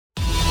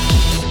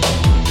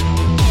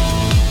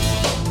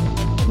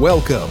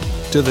Welcome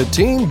to the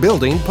Team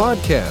Building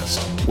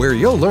Podcast, where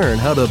you'll learn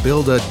how to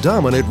build a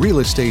dominant real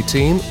estate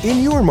team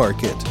in your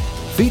market,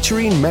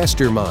 featuring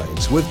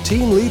masterminds with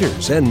team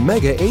leaders and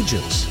mega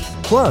agents,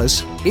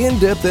 plus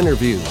in-depth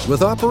interviews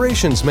with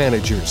operations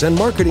managers and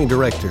marketing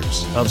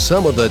directors of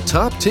some of the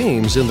top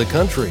teams in the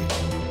country.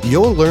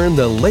 You'll learn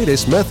the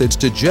latest methods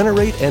to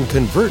generate and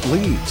convert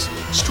leads,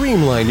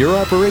 streamline your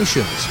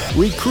operations,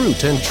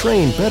 recruit and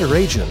train better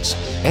agents,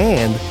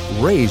 and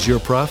raise your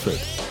profit.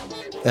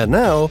 And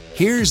now,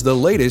 here's the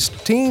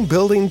latest Team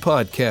Building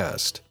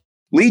Podcast.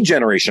 Lead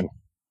generation.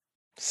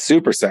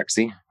 Super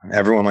sexy.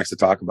 Everyone likes to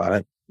talk about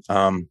it.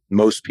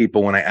 Most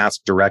people, when I ask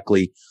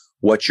directly,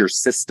 what's your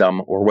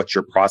system or what's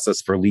your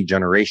process for lead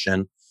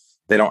generation,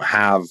 they don't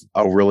have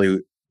a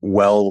really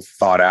well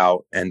thought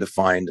out and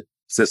defined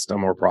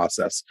system or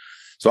process.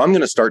 So I'm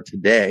going to start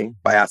today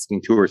by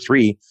asking 2 or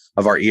 3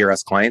 of our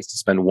ERS clients to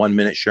spend 1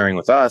 minute sharing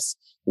with us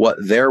what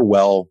their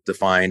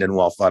well-defined and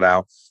well thought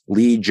out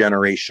lead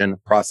generation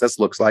process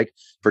looks like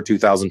for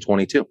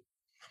 2022.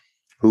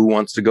 Who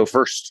wants to go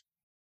first?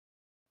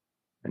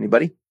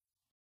 Anybody?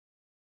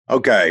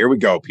 Okay, here we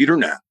go. Peter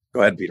Knapp.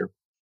 Go ahead, Peter.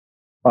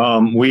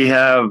 We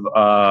have,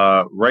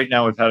 right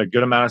now, we've had a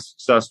good amount of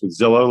success with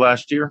Zillow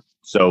last year.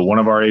 So one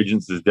of our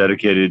agents is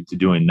dedicated to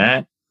doing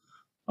that.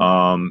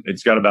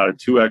 It's got about a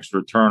 2x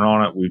return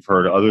on it. We've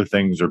heard other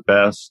things are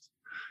best.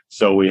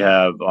 So we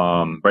have,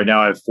 right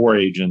now I have 4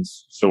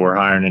 agents. So we're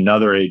hiring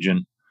another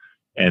agent.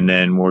 And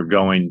then we're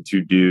going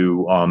to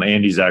do,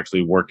 Andy's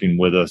actually working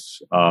with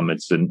us.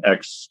 It's an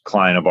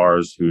ex-client of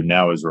ours who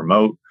now is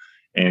remote.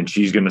 And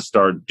she's going to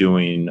start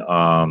doing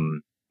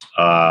the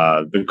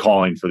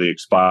calling for the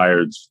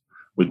expireds,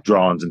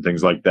 withdrawals and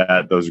things like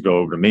that. Those go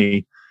over to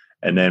me.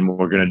 And then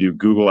we're going to do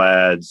Google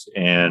ads.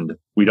 And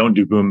we don't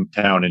do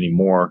Boomtown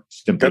anymore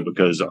simply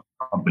because our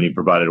company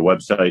provided a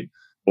website.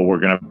 But we're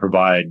going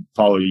to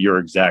follow your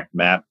exact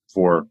map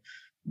for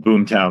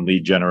Boomtown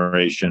lead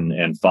generation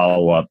and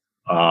follow-up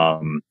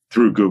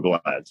through Google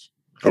ads.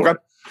 Okay.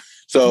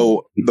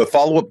 So the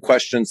follow-up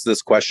questions to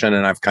this question,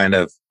 and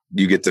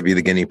you get to be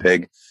the guinea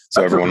pig.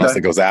 So everyone else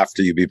that goes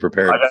after you, be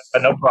prepared.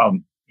 No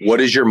problem. What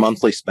is your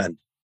monthly spend?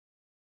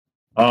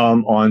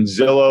 On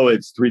Zillow,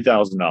 it's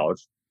 $3,000.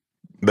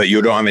 But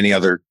you don't have any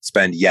other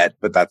spend yet,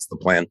 but that's the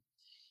plan.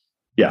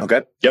 Yeah.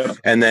 Okay. Yep.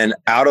 And then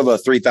out of a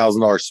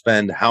 $3,000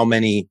 spend, how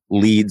many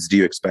leads do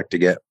you expect to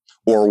get?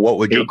 Or what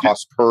would your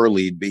cost per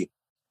lead be?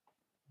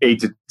 8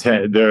 to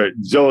 10.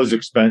 Zillow's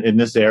expense in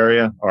this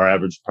area, our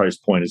average price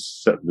point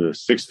is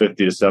 $650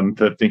 to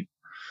 $750.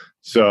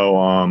 So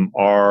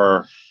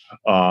our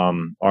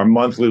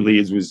monthly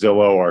leads with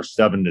Zillow are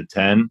 7 to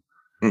 10.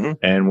 Mm-hmm.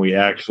 And we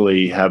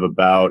actually have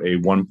about a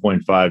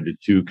 1.5 to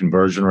 2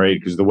 conversion rate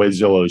because the way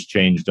Zillow has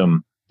changed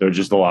them, they're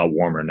just a lot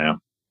warmer now.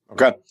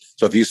 Okay.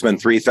 So if you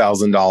spend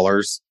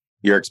 $3,000,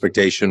 your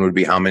expectation would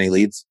be how many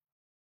leads?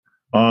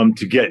 To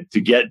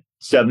get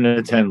 7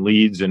 to 10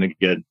 leads and to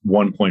get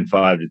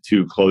 1.5 to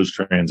 2 closed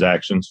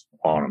transactions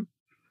on them.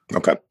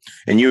 Okay.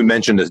 And you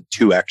mentioned a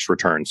 2x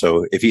return.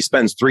 So if he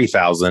spends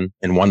 $3,000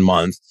 in 1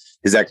 month,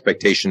 his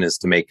expectation is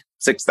to make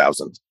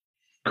 $6,000.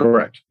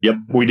 Correct. Yep.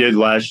 We did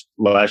last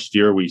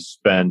year. We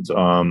spent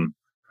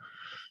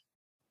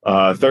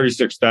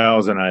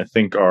 $36,000. I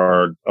think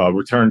our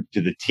return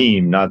to the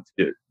team, not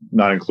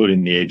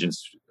including the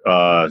agents,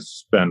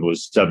 spend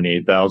was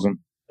 $78,000.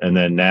 And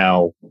then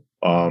now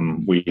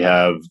we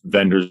have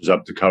vendors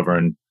up to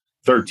covering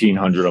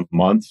 $1,300 a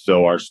month.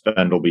 So our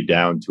spend will be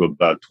down to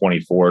about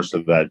 24. So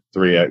that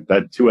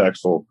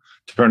 2x will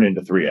turn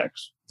into 3x.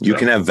 You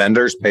can have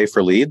vendors pay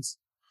for leads.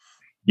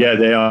 Yeah,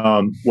 they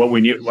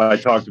I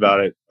talked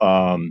about it.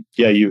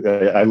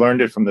 I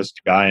learned it from this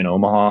guy in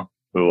Omaha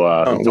who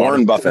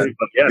Warren Buffett,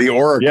 the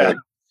Oracle. Yeah.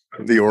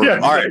 The Oracle.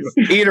 Yeah. All right,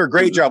 Peter,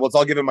 great job. Let's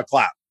all give him a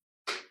clap.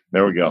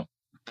 There we go.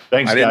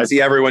 Thanks. I didn't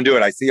see everyone do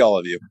it. I see all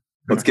of you.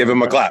 Let's give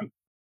him a clap.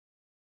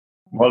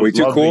 We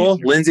too cool?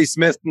 Lindsay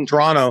Smith in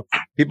Toronto.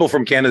 People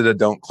from Canada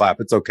don't clap.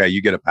 It's okay.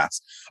 You get a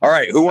pass. All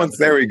right.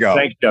 There we go.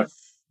 Thanks, Jeff.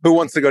 Who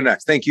wants to go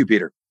next? Thank you,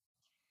 Peter.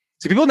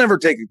 See, people never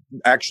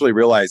actually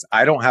realize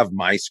I don't have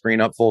my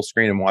screen up full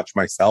screen and watch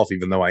myself,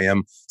 even though I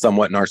am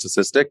somewhat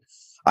narcissistic.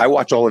 I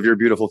watch all of your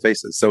beautiful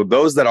faces. So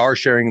those that are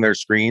sharing their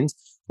screens,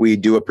 we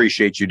do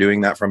appreciate you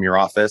doing that from your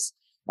office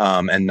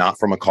and not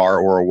from a car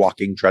or a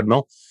walking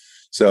treadmill.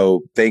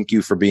 So thank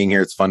you for being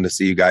here. It's fun to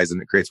see you guys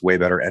and it creates way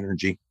better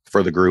energy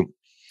for the group.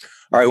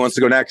 All right, who wants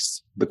to go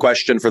next? The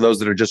question for those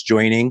that are just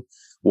joining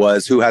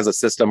was who has a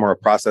system or a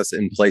process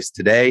in place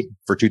today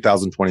for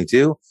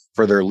 2022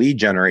 for their lead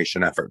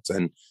generation efforts?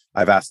 And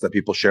I've asked that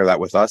people share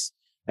that with us.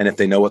 And if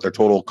they know what their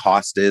total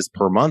cost is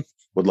per month,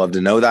 would love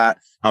to know that.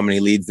 How many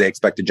leads they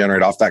expect to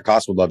generate off that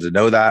cost, would love to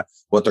know that.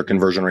 What their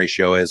conversion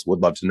ratio is,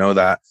 would love to know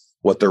that.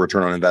 What their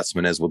return on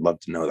investment is, would love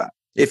to know that.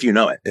 If you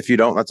know it. If you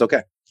don't, that's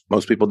okay.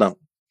 Most people don't.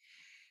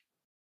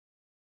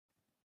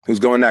 Who's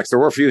going next? There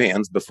were a few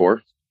hands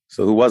before.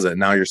 So who was it?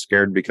 Now you're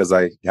scared because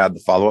I had the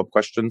follow-up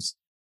questions.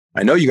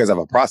 I know you guys have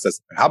a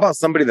process. How about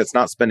somebody that's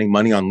not spending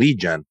money on lead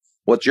gen?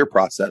 What's your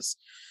process?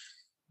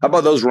 How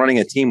about those running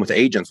a team with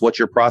agents? What's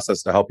your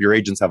process to help your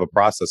agents have a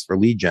process for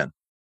lead gen?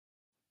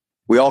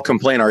 We all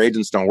complain our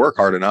agents don't work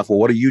hard enough. Well,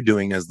 what are you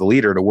doing as the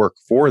leader to work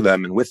for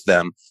them and with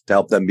them to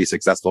help them be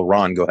successful?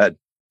 Ron, go ahead.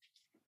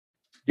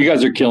 You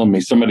guys are killing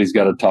me. Somebody's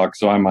got to talk,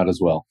 so I might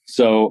as well.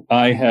 So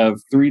I have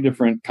 3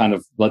 different kind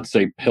of, let's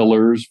say,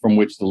 pillars from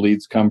which the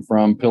leads come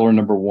from. Pillar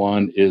number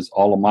 1 is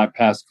all of my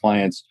past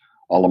clients,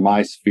 all of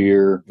my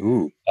sphere.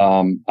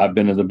 I've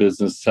been in the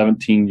business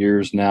 17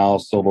 years now,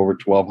 sold over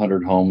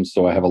 1,200 homes,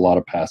 so I have a lot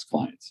of past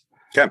clients.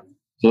 Okay.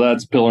 So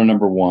that's pillar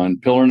number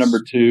 1. Pillar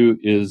number 2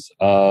 is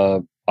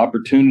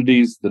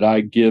opportunities that I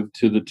give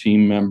to the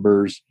team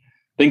members,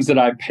 things that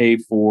I pay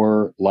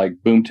for, like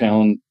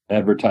Boomtown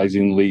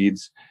advertising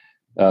leads.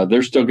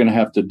 They're still going to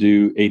have to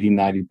do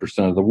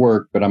 80-90% of the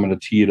work, but I'm going to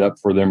tee it up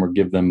for them or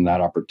give them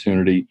that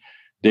opportunity.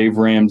 Dave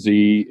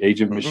Ramsey,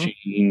 Agent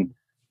Machine,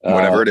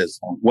 whatever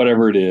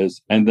it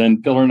is. And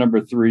then pillar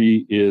number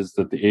 3 is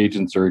that the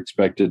agents are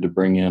expected to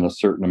bring in a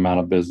certain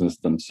amount of business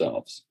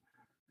themselves.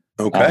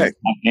 Okay.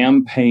 I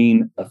am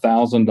paying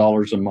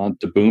 $1,000 a month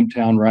to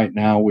Boomtown right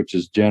now, which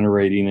is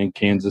generating in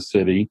Kansas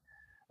City.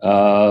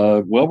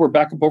 Well, we're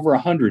back up over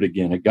 100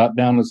 again. It got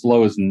down as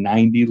low as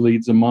 90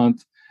 leads a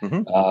month.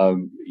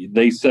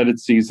 They said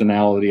it's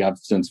seasonality. I've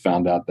since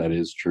found out that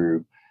is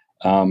true.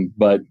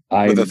 But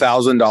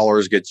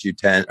 $1,000 gets you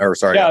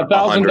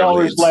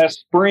 $1,000 last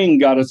spring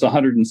got us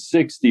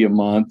 160 a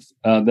month.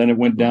 Then it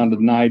went down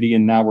to 90,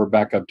 and now we're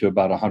back up to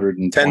about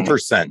 110%.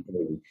 10%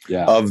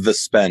 of the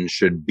spend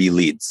should be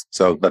leads.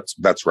 So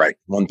that's right.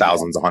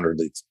 1,000 is 100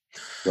 leads.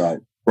 Right.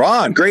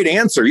 Ron, great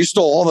answer. You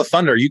stole all the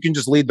thunder. You can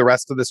just lead the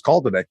rest of this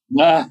call today.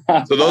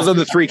 So those are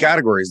the 3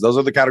 categories. Those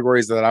are the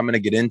categories that I'm going to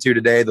get into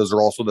today. Those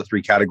are also the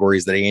 3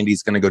 categories that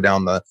Andy's going to go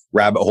down the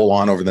rabbit hole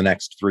on over the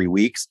next 3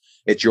 weeks.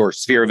 It's your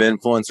sphere of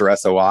influence or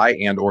SOI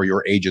and or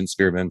your agent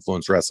sphere of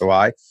influence or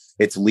SOI.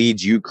 It's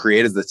leads you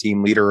create as the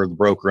team leader or the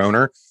broker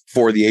owner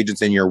for the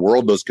agents in your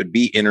world. Those could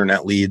be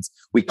internet leads.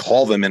 We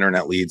call them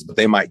internet leads, but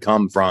they might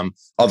come from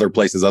other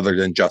places other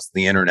than just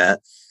the internet.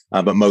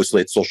 But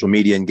mostly it's social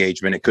media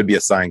engagement. It could be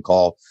a sign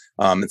call.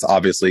 It's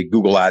obviously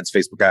Google ads,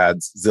 Facebook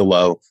ads,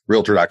 Zillow,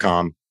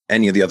 Realtor.com,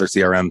 any of the other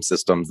CRM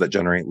systems that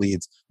generate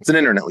leads. It's an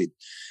internet lead.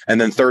 And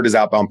then third is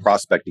outbound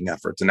prospecting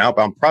efforts. And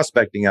outbound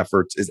prospecting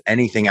efforts is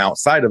anything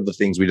outside of the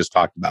things we just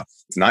talked about.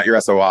 It's not your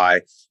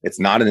SOI. It's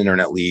not an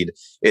internet lead.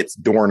 It's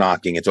door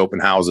knocking. It's open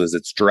houses.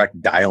 It's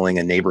direct dialing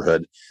a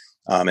neighborhood.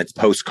 It's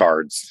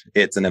postcards.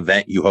 It's an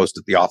event you host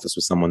at the office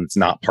with someone that's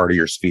not part of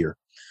your sphere.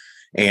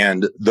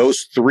 And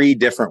those 3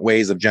 different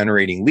ways of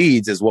generating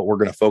leads is what we're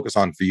going to focus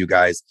on for you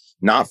guys,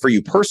 not for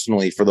you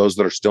personally, for those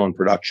that are still in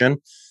production,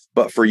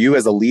 but for you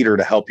as a leader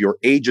to help your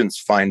agents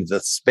find the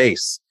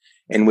space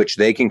in which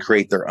they can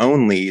create their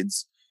own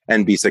leads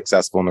and be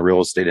successful in the real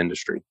estate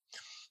industry.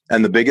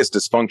 And the biggest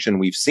dysfunction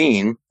we've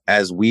seen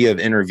as we have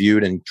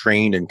interviewed and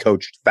trained and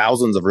coached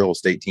thousands of real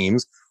estate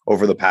teams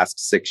over the past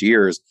 6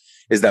 years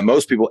is that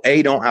most people,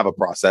 A, don't have a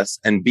process,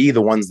 and B,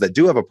 the ones that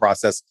do have a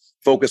process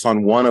focus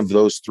on one of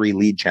those 3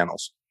 lead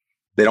channels.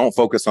 They don't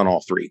focus on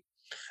all 3.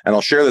 And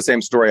I'll share the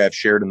same story I've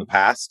shared in the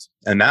past.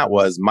 And that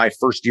was my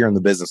first year in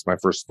the business. My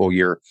first full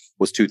year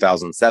was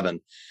 2007.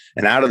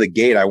 And out of the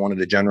gate, I wanted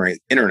to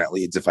generate internet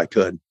leads if I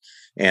could.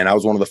 And I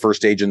was one of the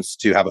first agents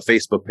to have a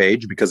Facebook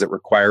page because it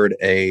required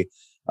a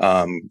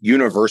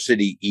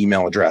university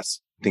email address.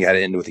 I think I had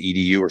to end with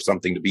edu or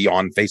something to be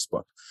on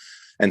Facebook.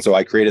 And so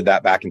I created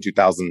that back in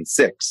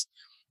 2006.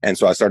 And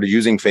so I started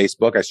using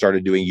Facebook. I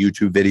started doing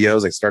YouTube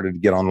videos. I started to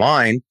get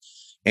online.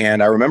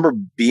 And I remember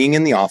being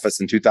in the office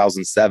in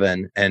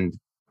 2007 and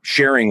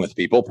sharing with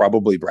people,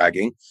 probably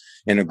bragging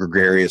in a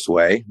gregarious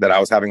way, that I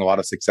was having a lot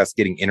of success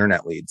getting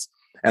internet leads.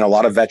 And a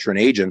lot of veteran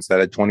agents that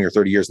had 20 or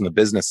 30 years in the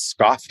business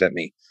scoffed at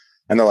me.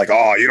 And they're like,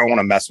 oh, you don't want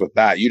to mess with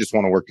that. You just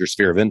want to work your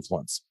sphere of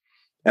influence.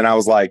 And I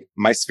was like,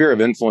 my sphere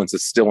of influence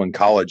is still in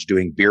college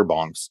doing beer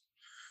bongs.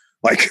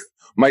 Like,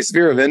 my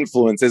sphere of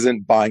influence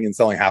isn't buying and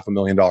selling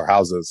 $500,000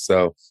 houses.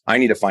 So I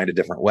need to find a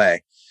different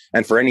way.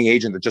 And for any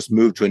agent that just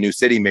moved to a new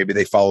city, maybe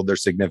they followed their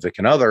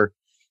significant other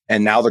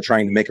and now they're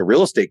trying to make a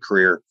real estate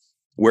career.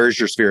 Where's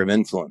your sphere of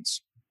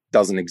influence?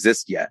 Doesn't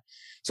exist yet.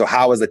 So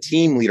how, as a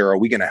team leader, are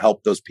we going to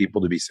help those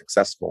people to be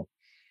successful?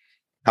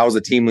 How, as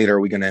a team leader,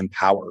 are we going to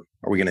empower?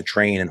 Are we going to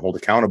train and hold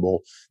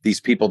accountable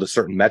these people to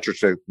certain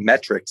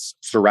metrics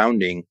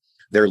surrounding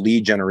their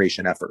lead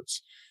generation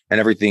efforts? And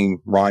everything,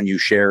 Ron, you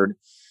shared,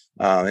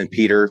 and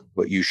Peter,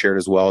 what you shared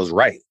as well is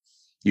right.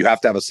 You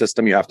have to have a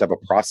system. You have to have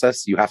a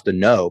process. You have to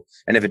know.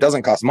 And if it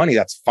doesn't cost money,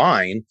 that's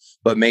fine.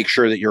 But make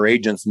sure that your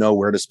agents know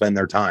where to spend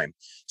their time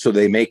so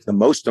they make the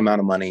most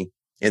amount of money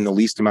in the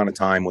least amount of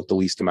time with the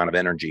least amount of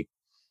energy.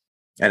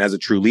 And as a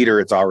true leader,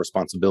 it's our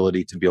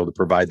responsibility to be able to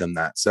provide them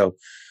that. So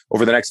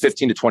over the next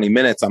 15 to 20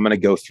 minutes, I'm going to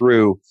go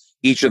through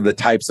each of the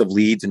types of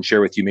leads and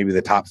share with you maybe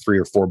the top 3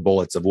 or 4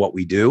 bullets of what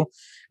we do.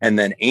 And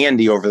then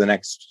Andy, over the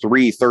next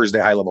 3 Thursday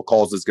high-level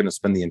calls, is going to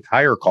spend the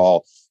entire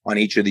call on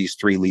each of these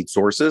 3 lead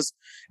sources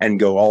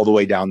and go all the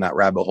way down that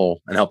rabbit hole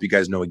and help you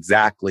guys know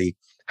exactly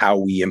how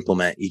we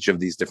implement each of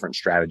these different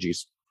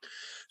strategies.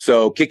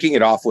 So kicking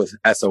it off with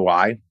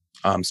SOI,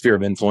 sphere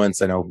of influence.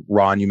 I know,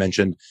 Ron, you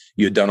mentioned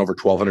you had done over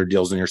 1,200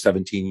 deals in your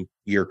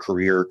 17-year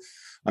career.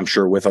 I'm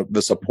sure with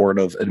the support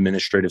of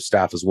administrative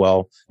staff as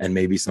well, and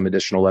maybe some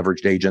additional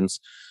leveraged agents.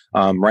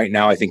 Right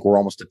now, I think we're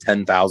almost to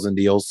 10,000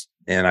 deals,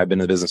 and I've been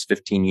in the business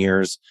 15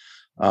 years.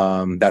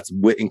 That's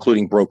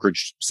including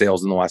brokerage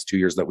sales in the last 2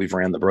 years that we've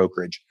ran the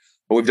brokerage.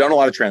 But we've done a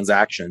lot of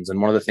transactions.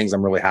 And one of the things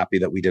I'm really happy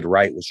that we did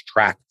right was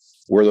track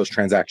where those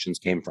transactions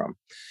came from.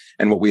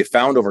 And what we have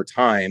found over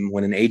time,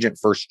 when an agent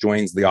first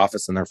joins the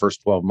office in their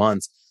first 12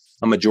 months,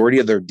 a majority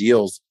of their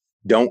deals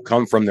don't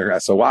come from their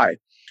SOI.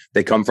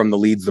 They come from the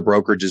leads the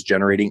brokerage is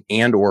generating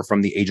and or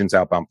from the agent's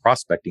outbound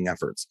prospecting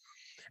efforts.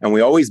 And we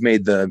always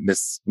made the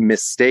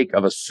mistake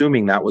of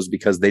assuming that was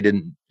because they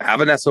didn't have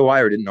an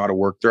SOI or didn't know how to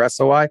work their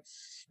SOI.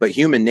 But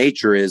human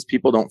nature is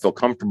people don't feel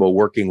comfortable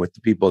working with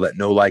the people that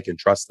know, like, and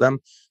trust them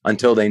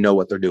until they know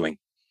what they're doing.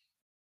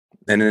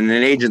 And in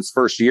an agent's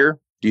first year,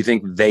 do you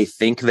think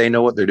they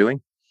know what they're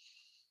doing?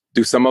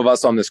 Do some of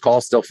us on this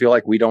call still feel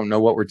like we don't know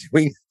what we're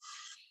doing?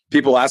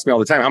 People ask me all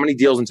the time, how many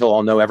deals until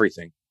I'll know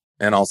everything?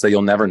 And I'll say,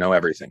 you'll never know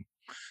everything.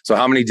 So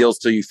how many deals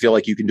till you feel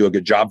like you can do a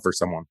good job for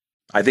someone?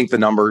 I think the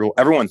number,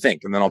 everyone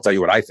think, and then I'll tell you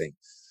what I think.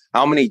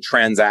 How many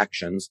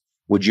transactions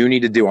would you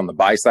need to do on the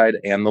buy side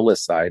and the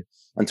list side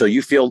until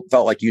you felt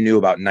like you knew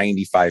about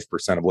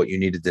 95% of what you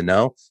needed to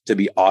know to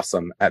be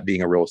awesome at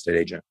being a real estate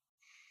agent?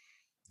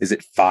 Is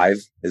it 5?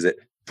 Is it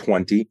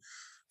 20,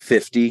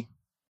 50,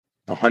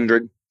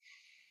 100?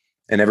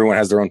 And everyone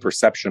has their own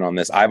perception on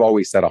this. I've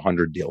always said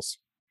 100 deals.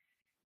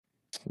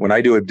 When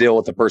I do a deal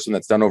with a person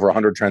that's done over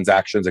 100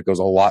 transactions, it goes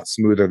a lot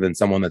smoother than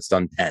someone that's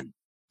done 10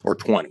 or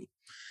 20.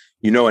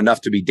 You know enough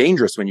to be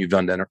dangerous when you've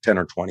done 10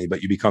 or 20,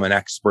 but you become an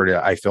expert,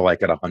 I feel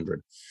like, at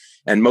 100.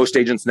 And most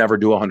agents never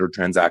do 100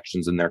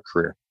 transactions in their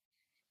career.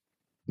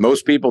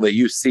 Most people that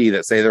you see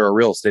that say they're a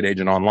real estate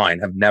agent online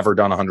have never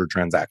done 100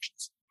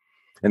 transactions.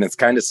 And it's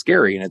kind of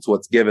scary. And it's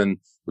what's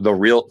given the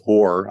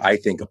realtor, I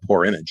think, a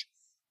poor image.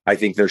 I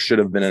think there should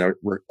have been a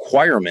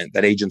requirement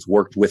that agents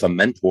worked with a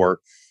mentor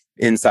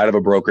inside of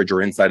a brokerage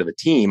or inside of a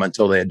team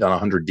until they had done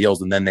 100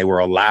 deals. And then they were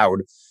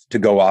allowed to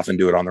go off and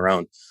do it on their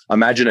own.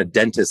 Imagine a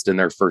dentist in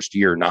their first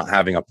year not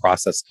having a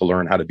process to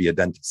learn how to be a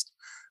dentist.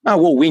 Now,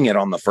 we'll wing it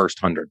on the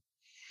first 100.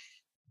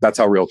 That's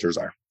how realtors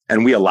are.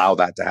 And we allow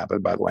that to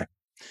happen, by the way.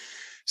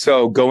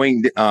 So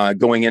going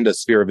into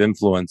sphere of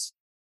influence,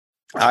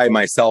 I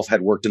myself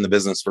had worked in the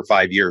business for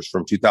 5 years,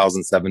 from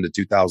 2007 to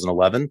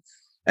 2011,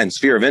 and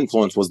sphere of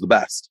influence was the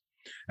best.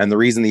 And the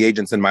reason the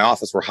agents in my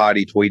office were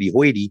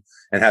hoity-toity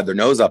and had their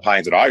nose up high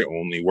and said, I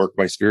only work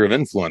my sphere of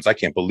influence. I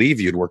can't believe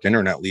you'd work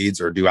internet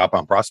leads or do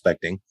outbound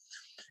prospecting.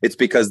 It's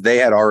because they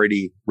had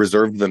already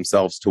reserved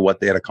themselves to what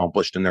they had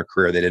accomplished in their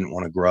career. They didn't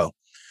want to grow.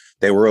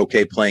 They were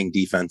okay playing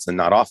defense and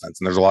not offense.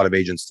 And there's a lot of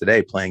agents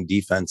today playing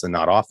defense and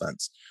not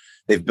offense.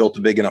 They've built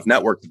a big enough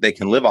network that they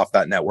can live off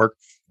that network,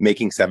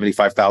 making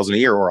 $75,000 a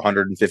year or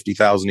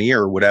 $150,000 a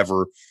year, or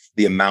whatever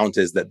the amount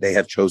is that they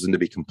have chosen to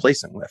be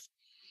complacent with.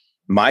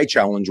 My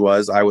challenge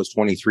was I was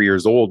 23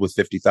 years old with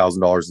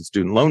 $50,000 in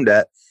student loan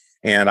debt,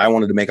 and I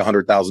wanted to make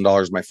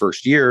 $100,000 my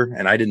first year,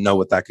 and I didn't know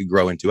what that could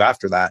grow into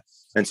after that.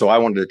 And so I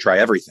wanted to try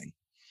everything.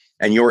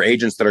 And your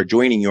agents that are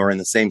joining you are in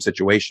the same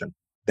situation.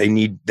 They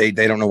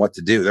don't know what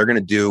to do. They're going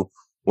to do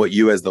what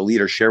you as the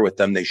leader share with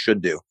them they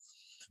should do.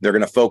 They're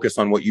going to focus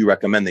on what you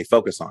recommend they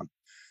focus on.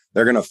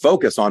 They're going to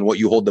focus on what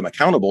you hold them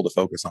accountable to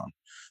focus on.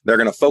 They're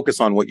going to focus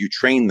on what you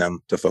train them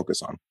to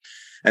focus on.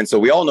 And so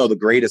we all know the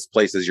greatest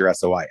place is your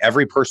SOI.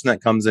 Every person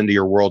that comes into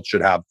your world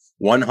should have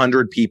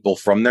 100 people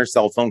from their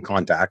cell phone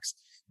contacts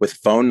with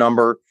phone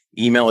number,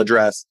 email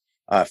address,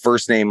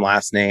 first name,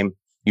 last name.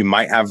 You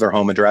might have their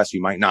home address.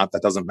 You might not.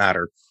 That doesn't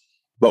matter.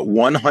 But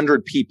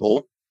 100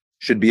 people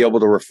should be able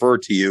to refer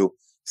to you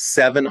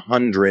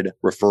 700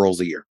 referrals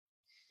a year.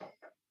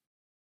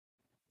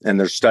 And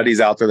there's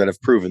studies out there that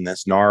have proven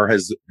this. NAR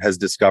has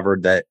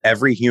discovered that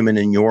every human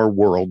in your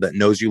world that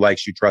knows you,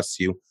 likes you, trusts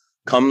you,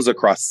 comes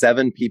across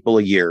 7 people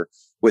a year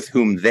with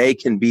whom they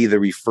can be the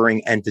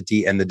referring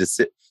entity and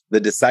the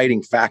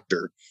deciding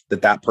factor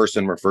that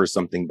person refers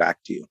something back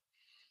to you.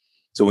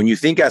 So when you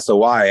think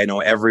SOI, I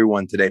know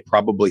everyone today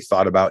probably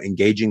thought about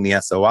engaging the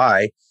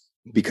SOI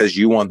because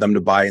you want them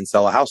to buy and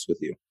sell a house with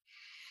you.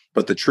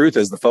 But the truth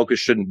is the focus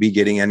shouldn't be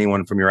getting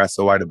anyone from your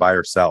SOI to buy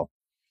or sell.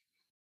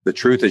 The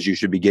truth is you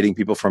should be getting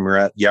people from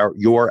your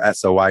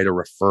SOI to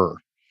refer.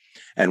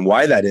 And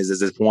why that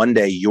is if one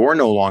day you're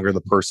no longer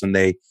the person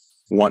they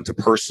want to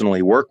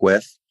personally work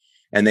with,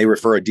 and they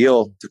refer a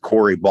deal to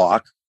Corey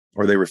Block,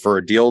 or they refer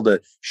a deal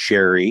to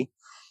Sherry,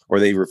 or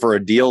they refer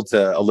a deal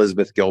to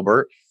Elizabeth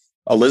Gilbert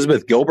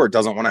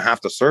doesn't want to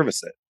have to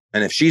service it.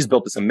 And if she's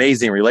built this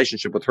amazing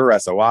relationship with her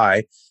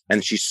SOI,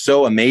 and she's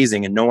so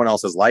amazing and no one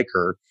else is like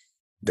her,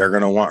 they're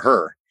going to want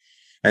her.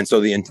 And so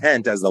the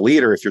intent as the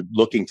leader, if you're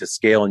looking to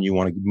scale and you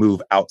want to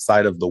move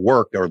outside of the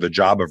work or the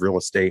job of real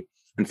estate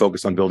and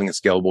focus on building a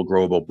scalable,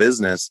 growable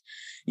business,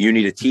 you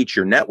need to teach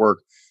your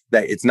network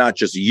that it's not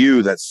just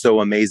you that's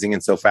so amazing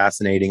and so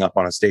fascinating up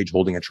on a stage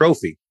holding a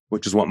trophy,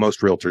 which is what most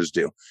realtors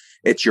do.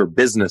 It's your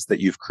business that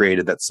you've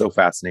created that's so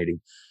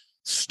fascinating.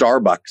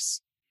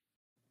 Starbucks,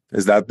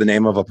 is that the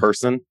name of a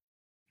person?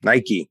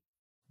 Nike,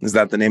 is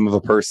that the name of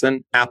a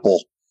person?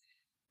 Apple,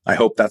 I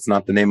hope that's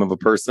not the name of a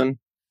person.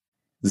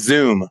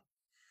 Zoom.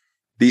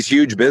 These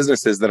huge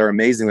businesses that are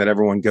amazing that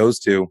everyone goes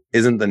to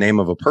isn't the name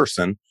of a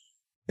person.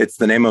 It's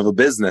the name of a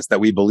business that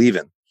we believe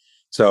in.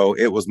 So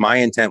it was my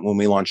intent when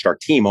we launched our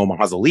team,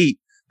 Omaha's Elite,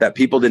 that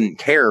people didn't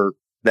care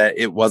that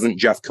it wasn't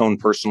Jeff Cohn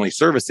personally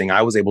servicing.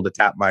 I was able to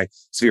tap my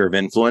sphere of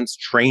influence,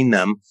 train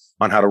them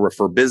on how to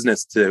refer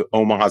business to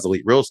Omaha's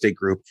Elite Real Estate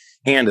Group,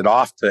 hand it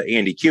off to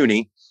Andy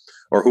Cuny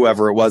or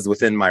whoever it was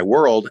within my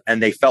world.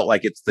 And they felt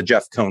like it's the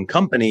Jeff Cohn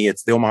company.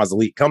 It's the Omaha's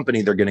Elite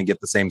company. They're going to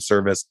get the same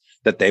service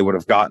that they would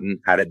have gotten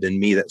had it been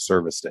me that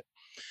serviced it.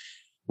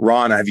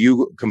 Ron, have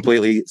you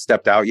completely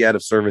stepped out yet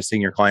of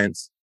servicing your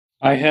clients?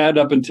 I had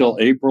up until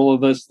April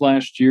of this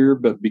last year,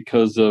 but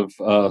because of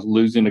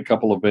losing a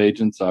couple of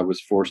agents, I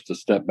was forced to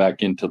step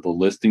back into the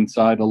listing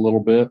side a little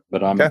bit.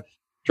 But I'm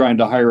trying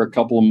to hire a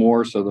couple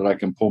more so that I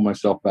can pull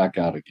myself back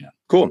out again.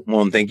 Cool.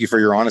 Well, and thank you for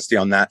your honesty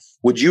on that.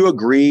 Would you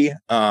agree?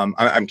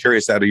 I'm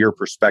curious out of your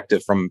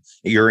perspective from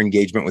your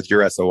engagement with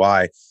your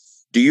SOI.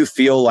 Do you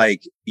feel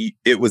like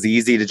it was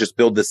easy to just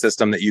build the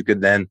system that you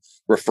could then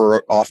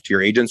refer off to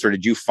your agents? Or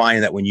did you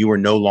find that when you were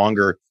no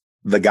longer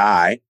the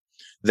guy,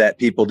 that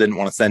people didn't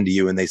want to send to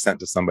you and they sent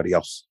to somebody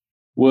else?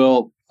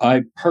 Well,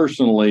 I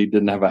personally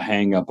didn't have a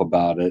hang up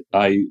about it.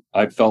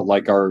 I felt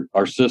like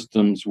our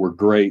systems were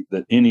great,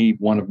 that any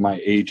one of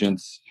my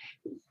agents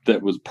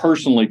that was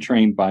personally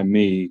trained by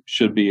me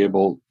should be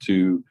able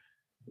to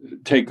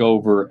take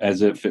over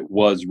as if it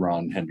was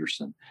Ron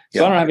Henderson.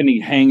 So I don't have any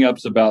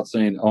hang-ups about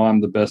saying, oh,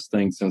 I'm the best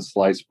thing since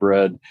sliced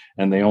bread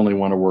and they only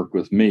want to work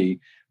with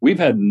me. We've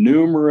had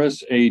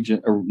numerous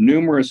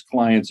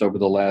clients over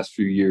the last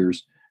few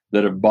years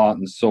that have bought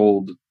and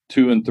sold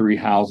 2 and 3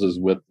 houses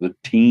with the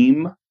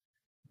team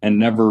and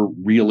never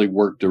really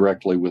worked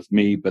directly with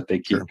me, but they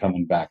keep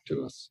coming back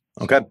to us.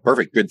 Okay,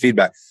 perfect. Good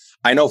feedback.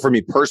 I know for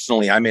me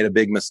personally, I made a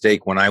big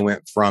mistake when I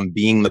went from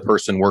being the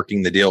person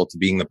working the deal to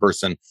being the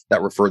person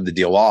that referred the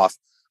deal off.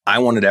 I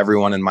wanted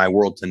everyone in my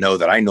world to know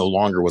that I no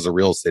longer was a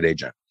real estate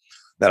agent,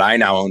 that I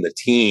now owned a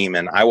team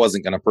and I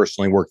wasn't going to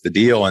personally work the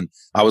deal and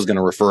I was going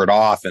to refer it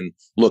off and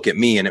look at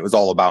me. And it was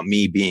all about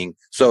me being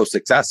so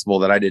successful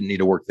that I didn't need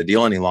to work the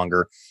deal any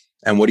longer.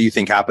 And what do you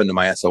think happened to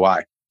my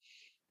SOI?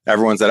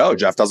 Everyone said, oh,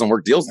 Jeff doesn't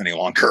work deals any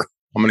longer.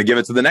 I'm going to give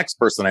it to the next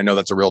person I know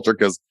that's a realtor,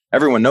 because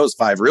everyone knows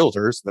 5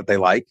 realtors that they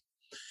like.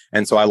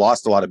 And so I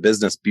lost a lot of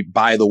business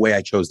by the way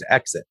I chose to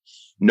exit.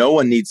 No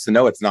one needs to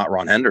know it's not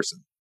Ron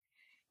Henderson,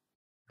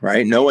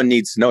 right? No one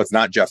needs to know it's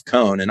not Jeff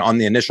Cohn. And on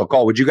the initial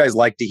call, would you guys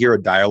like to hear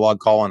a dialogue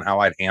call on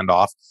how I'd hand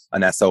off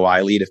an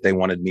SOI lead if they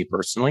wanted me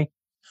personally?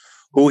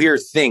 Who here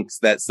thinks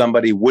that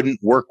somebody wouldn't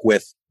work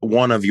with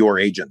one of your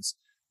agents?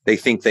 They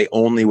think they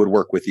only would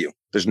work with you.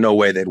 There's no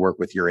way they'd work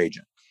with your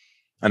agent.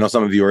 I know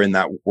some of you are in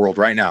that world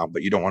right now,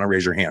 but you don't want to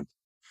raise your hand.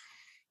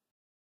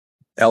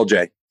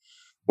 LJ,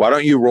 why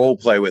don't you role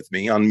play with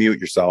me? Unmute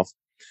yourself.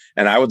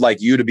 And I would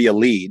like you to be a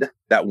lead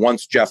that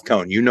wants Jeff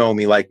Cohn. You know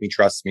me, like me,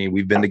 trust me.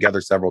 We've been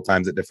together several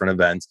times at different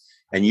events.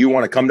 And you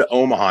want to come to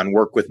Omaha and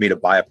work with me to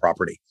buy a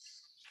property.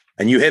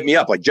 And you hit me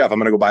up like, Jeff, I'm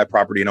going to go buy a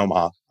property in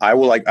Omaha.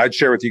 I'd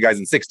share with you guys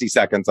in 60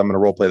 seconds. I'm going to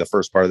role play the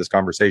first part of this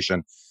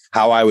conversation,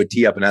 how I would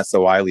tee up an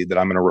SOI lead that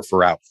I'm going to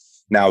refer out.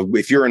 Now,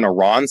 if you're in a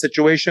Ron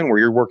situation where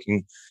you're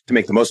working to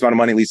make the most amount of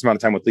money, least amount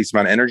of time with least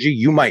amount of energy,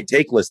 you might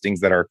take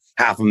listings that are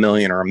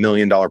 $500,000 or $1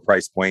 million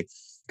price point,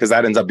 because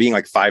that ends up being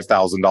like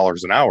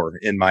 $5,000 an hour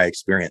in my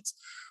experience.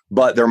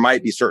 But there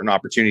might be certain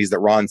opportunities that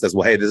Ron says,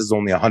 well, hey, this is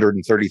only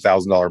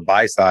 $130,000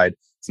 buy side.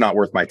 It's not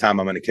worth my time.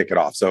 I'm going to kick it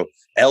off. So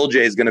LJ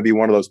is going to be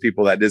one of those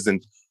people that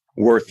isn't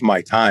worth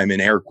my time,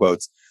 in air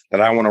quotes, that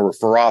I want to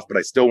refer off, but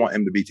I still want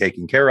him to be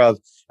taken care of.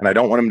 And I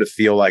don't want him to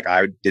feel like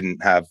I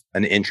didn't have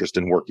an interest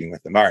in working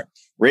with him. All right.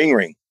 Ring,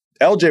 ring.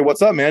 LJ,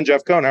 what's up, man?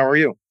 Jeff Cohn, how are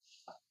you?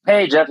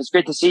 Hey, Jeff, it's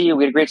great to see you.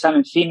 We had a great time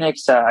in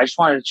Phoenix. I just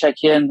wanted to check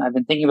in. I've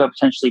been thinking about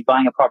potentially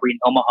buying a property in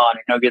Omaha, and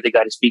I know you're the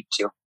guy to speak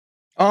to.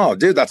 Oh,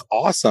 dude, that's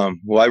awesome.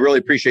 Well, I really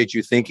appreciate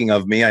you thinking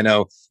of me. I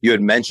know you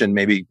had mentioned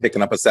maybe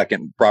picking up a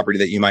second property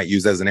that you might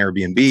use as an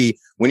Airbnb.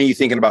 When are you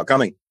thinking about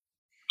coming?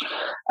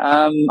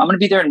 I'm going to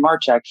be there in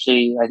March,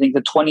 actually. I think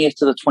the 20th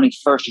to the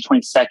 21st or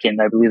 22nd,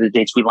 I believe the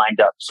dates we lined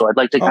up. So I'd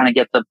like to kind of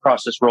get the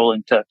process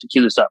rolling to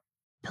queue this up.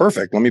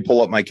 Perfect. Let me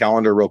pull up my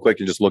calendar real quick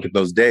and just look at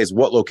those days.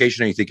 What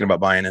location are you thinking about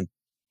buying in?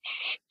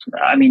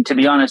 I mean, to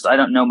be honest, I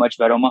don't know much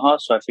about Omaha,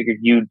 so I figured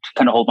you'd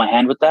kind of hold my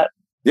hand with that.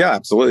 Yeah,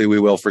 absolutely. We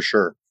will for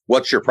sure.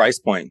 What's your price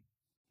point?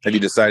 Have you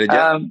decided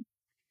yet?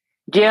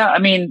 Yeah, I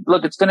mean,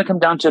 look, it's going to come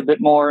down to a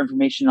bit more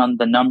information on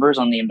the numbers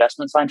on the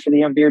investment side for the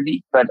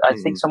Airbnb, but I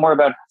think somewhere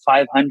about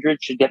 500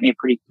 should get me a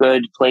pretty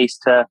good place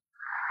to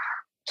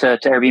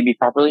Airbnb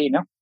properly, you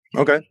know?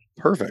 Okay,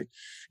 perfect.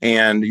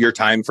 And your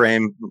time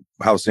frame,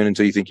 how soon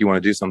until you think you want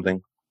to do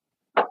something?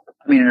 I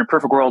mean, in a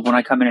perfect world, when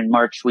I come in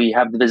March, we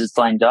have the visits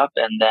lined up,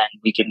 and then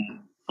we can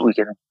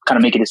kind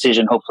of make a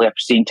decision, hopefully after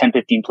seeing 10,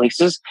 15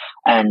 places,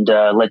 and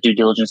let due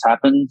diligence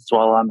happen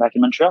while I'm back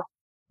in Montreal.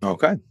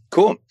 Okay,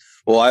 cool.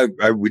 Well,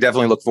 we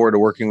definitely look forward to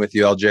working with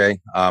you, LJ.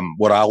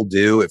 What I'll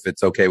do, if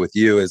it's okay with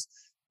you, is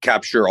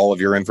capture all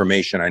of your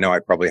information. I know I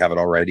probably have it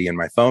already in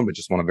my phone, but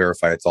just want to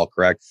verify it's all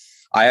correct.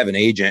 I have an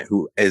agent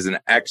who is an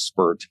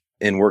expert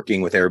in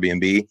working with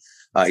Airbnb.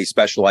 He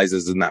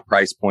specializes in that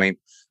price point.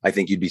 I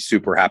think you'd be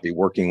super happy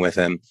working with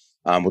him.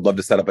 Would love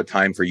to set up a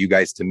time for you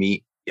guys to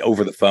meet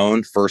over the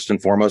phone first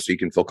and foremost, so you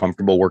can feel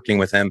comfortable working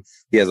with him.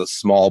 He has a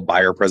small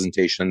buyer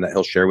presentation that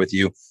he'll share with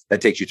you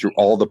that takes you through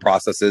all the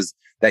processes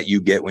that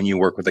you get when you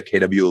work with a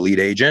KW Elite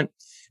agent.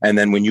 And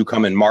then when you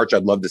come in March,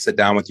 I'd love to sit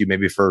down with you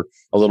maybe for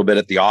a little bit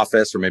at the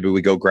office, or maybe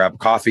we go grab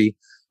coffee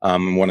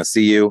and want to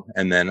see you.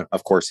 And then,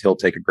 of course, he'll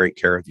take a great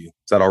care of you.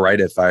 Is that all right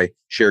if I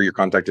share your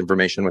contact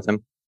information with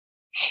him?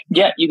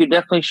 Yeah, you could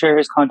definitely share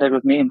his contact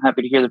with me. I'm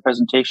happy to hear the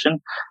presentation.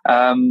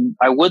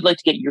 I would like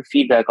to get your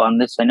feedback on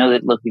this. I know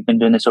that, look, we've been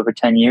doing this over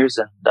 10 years,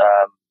 and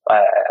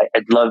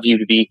I'd love you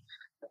to be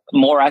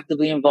more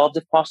actively involved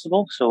if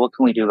possible. So what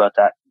can we do about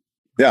that?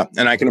 Yeah,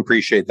 and I can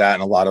appreciate that.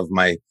 And a lot of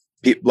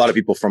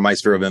people from my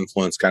sphere of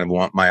influence kind of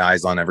want my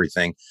eyes on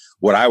everything.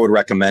 What I would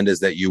recommend is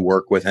that you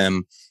work with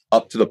him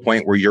up to the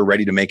point where you're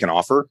ready to make an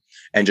offer,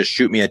 and just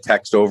shoot me a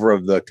text over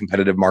of the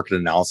competitive market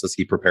analysis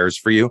he prepares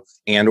for you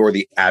and or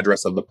the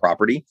address of the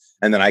property.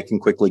 And then I can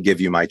quickly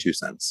give you my 2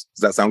 cents.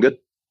 Does that sound good?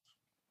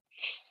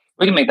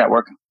 We can make that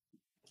work.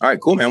 All right,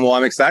 cool, man. Well,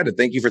 I'm excited.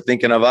 Thank you for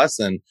thinking of us,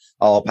 and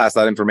I'll pass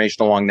that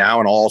information along now,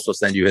 and I'll also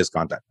send you his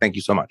contact. Thank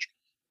you so much.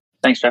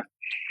 Thanks, Jeff.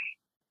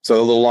 So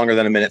a little longer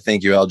than a minute.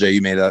 Thank you, LJ.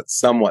 You made that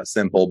somewhat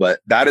simple,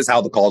 but that is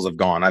how the calls have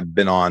gone. I've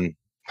been on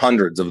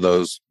hundreds of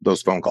those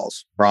phone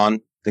calls. Ron,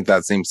 I think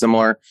that seems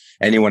similar.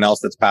 Anyone else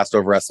that's passed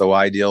over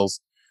SOI deals?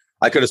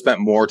 I could have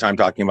spent more time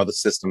talking about the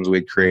systems we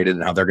had created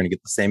and how they're going to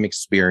get the same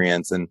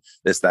experience and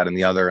this, that, and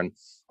the other. And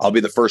I'll be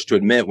the first to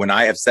admit, when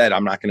I have said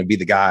I'm not going to be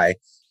the guy,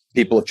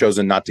 people have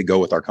chosen not to go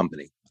with our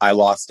company. I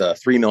lost a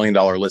 $3 million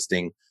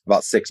listing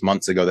about 6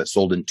 months ago that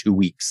sold in 2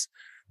 weeks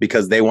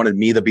because they wanted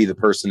me to be the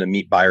person to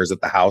meet buyers at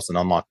the house and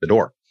unlock the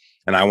door.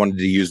 And I wanted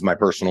to use my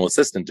personal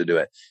assistant to do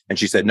it. And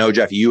she said, no,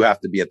 Jeff, you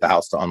have to be at the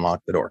house to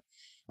unlock the door.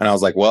 And I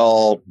was like,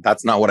 well,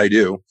 that's not what I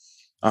do.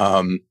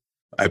 I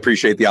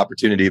appreciate the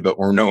opportunity, but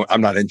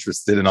I'm not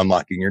interested in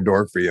unlocking your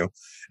door for you.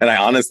 And I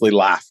honestly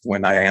laughed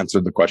when I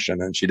answered the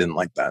question, and she didn't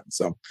like that.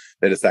 So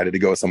they decided to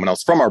go with someone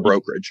else from our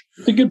brokerage.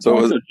 It's a good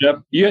point, Jeff.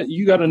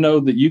 You got to know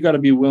that you got to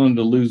be willing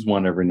to lose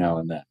one every now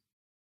and then.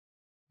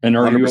 And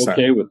are 100%. You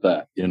okay with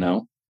that?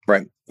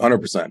 Right.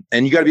 100%.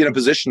 And you got to be in a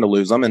position to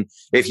lose them. And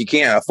if you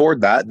can't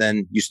afford that,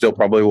 then you still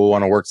probably will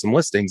want to work some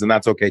listings, and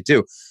that's okay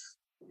too.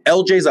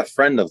 LJ's a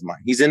friend of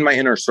mine. He's in my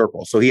inner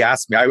circle. So he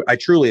asked me, I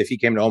truly, if he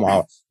came to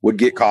Omaha, would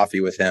get coffee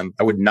with him.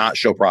 I would not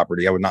show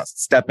property. I would not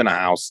step in a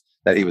house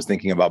that he was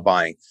thinking about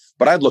buying.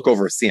 But I'd look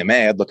over a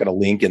CMA. I'd look at a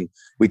link and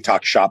we'd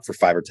talk shop for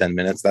 5 or 10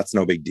 minutes. That's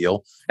no big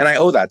deal. And I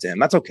owe that to him.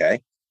 That's okay.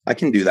 I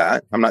can do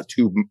that. I'm not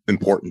too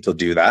important to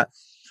do that.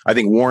 I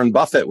think Warren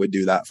Buffett would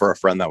do that for a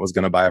friend that was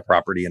going to buy a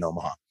property in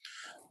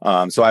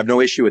Omaha. So I have no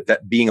issue with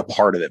that being a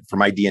part of it, for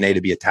my DNA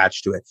to be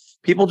attached to it.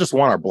 People just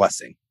want our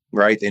blessing.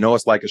 Right? They know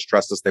us, like us,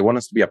 trust us. They want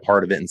us to be a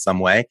part of it in some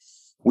way.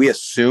 We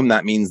assume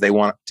that means they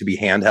want to be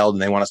handheld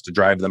and they want us to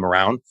drive them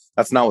around.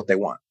 That's not what they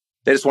want.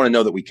 They just want to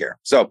know that we care.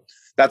 So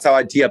that's how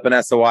I tee up an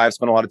SOI. I've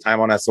spent a lot of time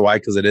on SOI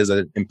because it is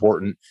an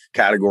important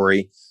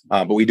category.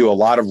 But we do a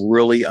lot of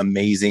really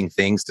amazing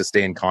things to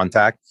stay in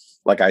contact.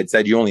 Like I had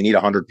said, you only need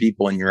 100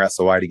 people in your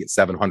SOI to get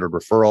 700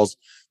 referrals.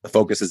 The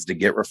focus is to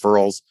get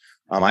referrals.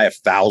 I have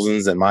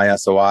thousands in my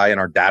SOI. In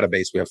our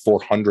database, we have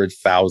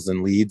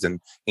 400,000 leads,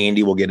 and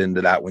Andy will get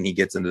into that when he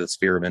gets into the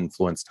sphere of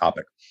influence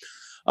topic.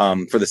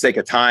 For the sake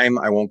of time,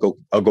 I'll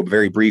go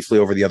very briefly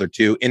over the other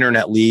two.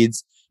 Internet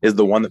leads is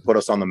the one that put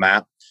us on the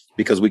map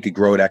because we could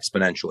grow it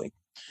exponentially.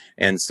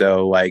 And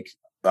so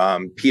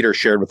Peter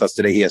shared with us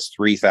today, he has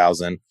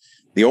 3,000.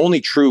 The only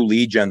true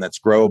lead gen that's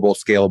growable,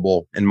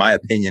 scalable, in my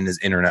opinion, is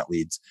internet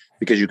leads,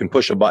 because you can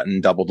push a button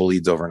and double the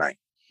leads overnight.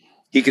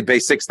 He could pay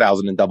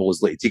 $6,000 and double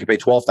his leads. He could pay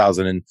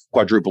 $12,000 and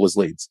quadruple his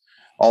leads.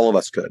 All of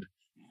us could.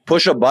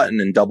 Push a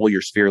button and double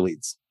your sphere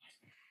leads.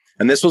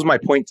 And this was my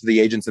point to the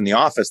agents in the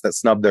office that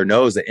snubbed their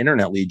nose at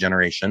internet lead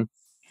generation,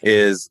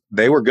 is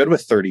they were good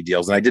with 30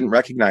 deals. And I didn't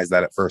recognize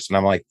that at first. And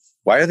I'm like,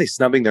 why are they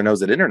snubbing their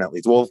nose at internet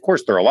leads? Well, of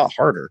course, they're a lot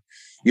harder.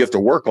 You have to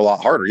work a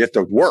lot harder. You have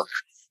to work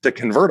to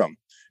convert them.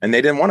 And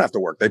they didn't want to have to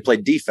work. They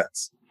played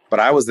defense. But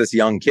I was this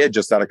young kid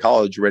just out of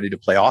college ready to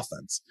play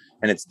offense.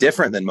 And it's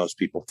different than most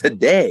people.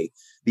 Today,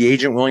 the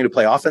agent willing to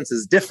play offense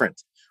is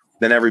different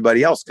than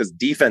everybody else because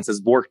defense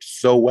has worked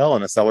so well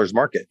in a seller's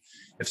market.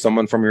 If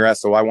someone from your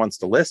SOI wants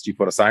to list, you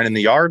put a sign in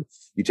the yard,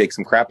 you take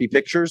some crappy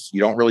pictures,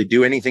 you don't really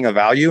do anything of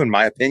value, in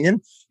my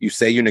opinion. You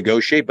say you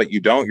negotiate, but you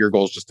don't. Your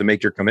goal is just to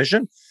make your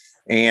commission.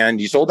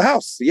 And you sold the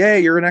house.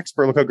 Yay, you're an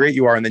expert. Look how great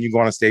you are. And then you go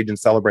on a stage and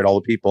celebrate all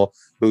the people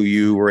who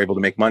you were able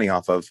to make money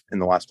off of in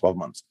the last 12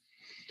 months.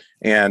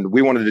 And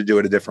we wanted to do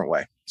it a different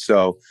way.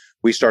 So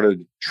we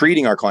started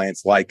treating our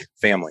clients like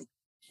family,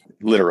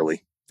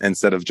 literally,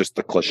 instead of just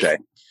the cliche.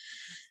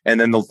 And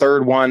then the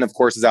third one, of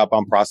course, is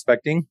outbound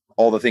prospecting.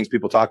 All the things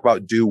people talk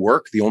about do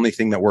work. The only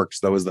thing that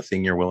works, though, is the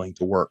thing you're willing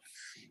to work.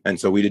 And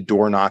so we did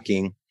door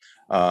knocking.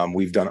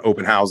 We've done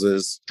open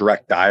houses,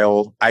 direct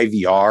dial,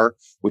 IVR,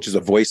 which is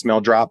a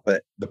voicemail drop,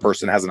 but the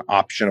person has an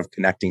option of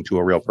connecting to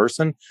a real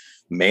person,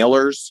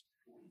 mailers,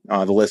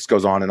 The list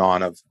goes on and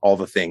on of all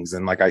the things.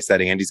 And like I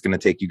said, Andy's going to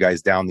take you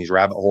guys down these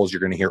rabbit holes.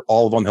 You're going to hear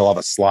all of them. He'll have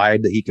a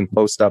slide that he can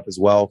post up as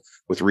well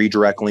with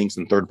redirect links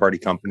and third-party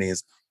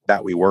companies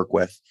that we work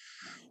with.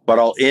 But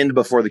I'll end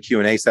before the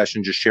Q&A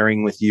session just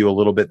sharing with you a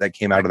little bit that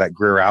came out of that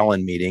Greer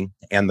Allen meeting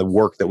and the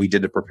work that we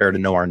did to prepare to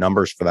know our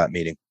numbers for that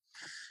meeting.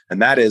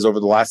 And that is, over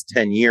the last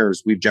 10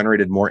 years, we've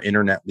generated more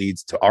internet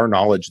leads to our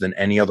knowledge than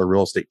any other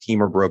real estate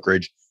team or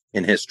brokerage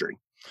in history.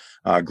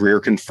 Greer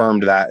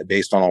confirmed that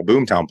based on all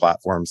Boomtown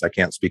platforms. I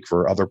can't speak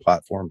for other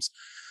platforms,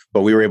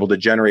 but we were able to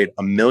generate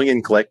 1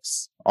 million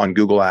clicks on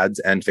Google ads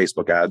and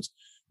Facebook ads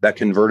that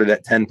converted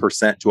at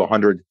 10% to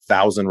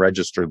 100,000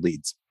 registered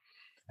leads.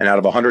 And out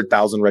of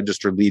 100,000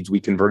 registered leads, we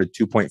converted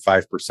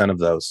 2.5% of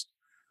those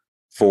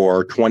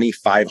for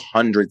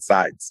 2,500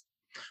 sides,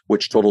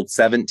 which totaled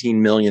 $17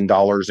 million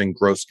in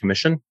gross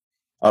commission,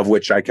 of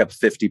which I kept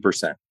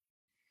 50%.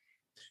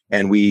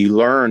 And we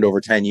learned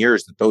over 10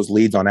 years that those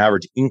leads on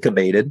average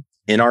incubated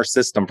in our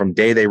system from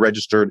day they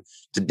registered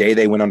to day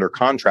they went under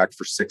contract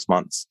for 6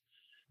 months.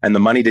 And the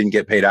money didn't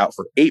get paid out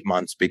for 8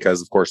 months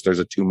because, of course, there's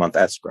a 2-month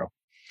escrow.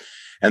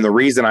 And the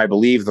reason I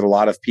believe that a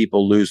lot of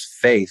people lose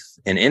faith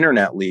in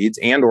internet leads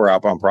and or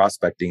outbound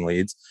prospecting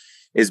leads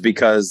is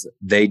because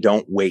they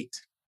don't wait.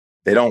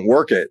 They don't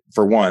work it,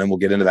 for one, and we'll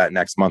get into that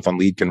next month on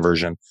lead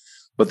conversion,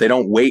 but they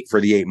don't wait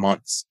for the 8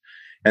 months.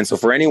 And so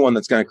for anyone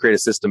that's going to create a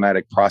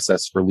systematic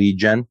process for lead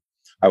gen,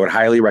 I would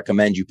highly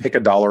recommend you pick a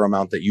dollar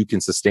amount that you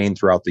can sustain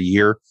throughout the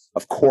year.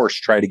 Of course,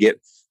 try to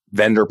get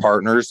vendor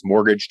partners,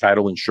 mortgage,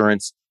 title,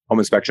 insurance, home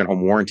inspection,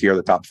 home warranty are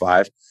the top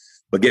 5,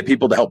 but get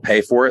people to help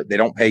pay for it. They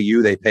don't pay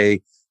you. They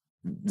pay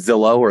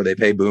Zillow or they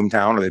pay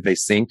Boomtown or they pay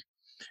Sync,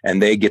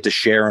 and they get to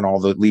share in all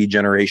the lead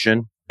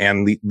generation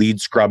and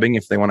lead scrubbing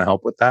if they want to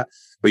help with that.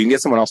 But you can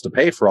get someone else to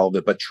pay for all of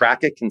it, but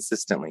track it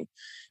consistently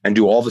and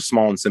do all the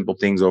small and simple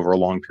things over a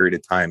long period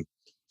of time,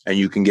 and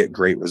you can get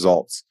great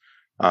results.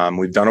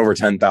 We've done over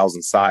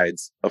 10,000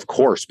 sides, of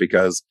course,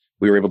 because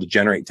we were able to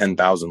generate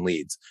 10,000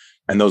 leads.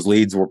 And those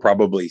leads were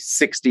probably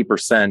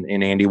 60%,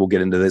 and Andy will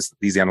get into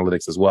these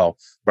analytics as well,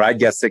 but I'd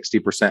guess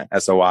 60%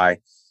 SOI,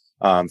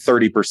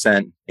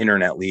 30%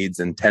 internet leads,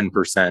 and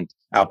 10%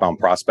 outbound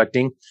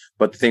prospecting.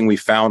 But the thing we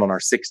found on our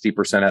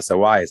 60%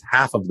 SOI is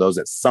half of those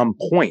at some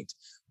point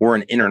were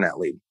an internet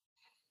lead.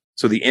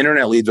 So the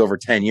internet leads over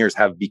 10 years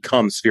have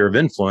become sphere of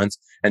influence,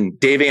 and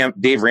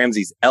Dave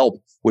Ramsey's ELP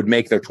would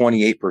make their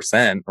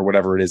 28% or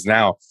whatever it is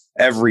now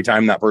every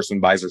time that person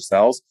buys or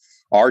sells.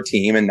 Our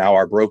team and now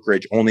our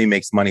brokerage only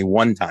makes money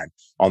one time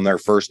on their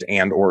first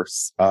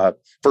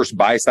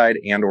buy side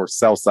and or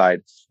sell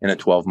side in a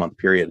 12-month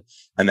period.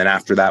 And then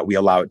after that, we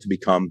allow it to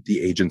become the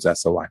agent's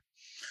SOI.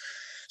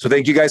 So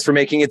thank you guys for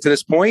making it to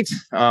this point.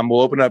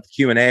 We'll open up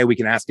Q&A. We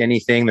can ask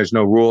anything. There's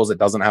no rules. It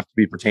doesn't have to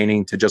be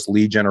pertaining to just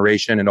lead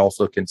generation. It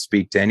also can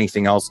speak to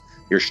anything else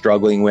you're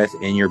struggling with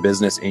in your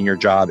business, in your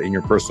job, in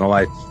your personal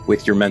life,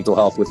 with your mental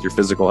health, with your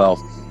physical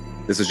health.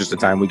 This is just a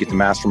time we get to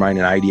mastermind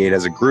and ideate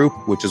as a group,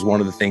 which is one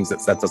of the things that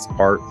sets us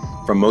apart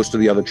from most of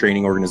the other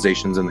training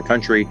organizations in the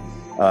country,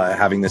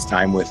 having this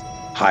time with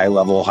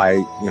high-level,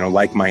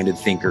 like-minded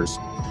thinkers.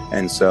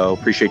 And so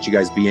appreciate you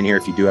guys being here.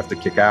 If you do have to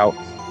kick out,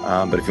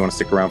 but if you want to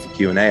stick around for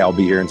Q&A, I'll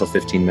be here until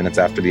 15 minutes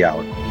after the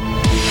hour.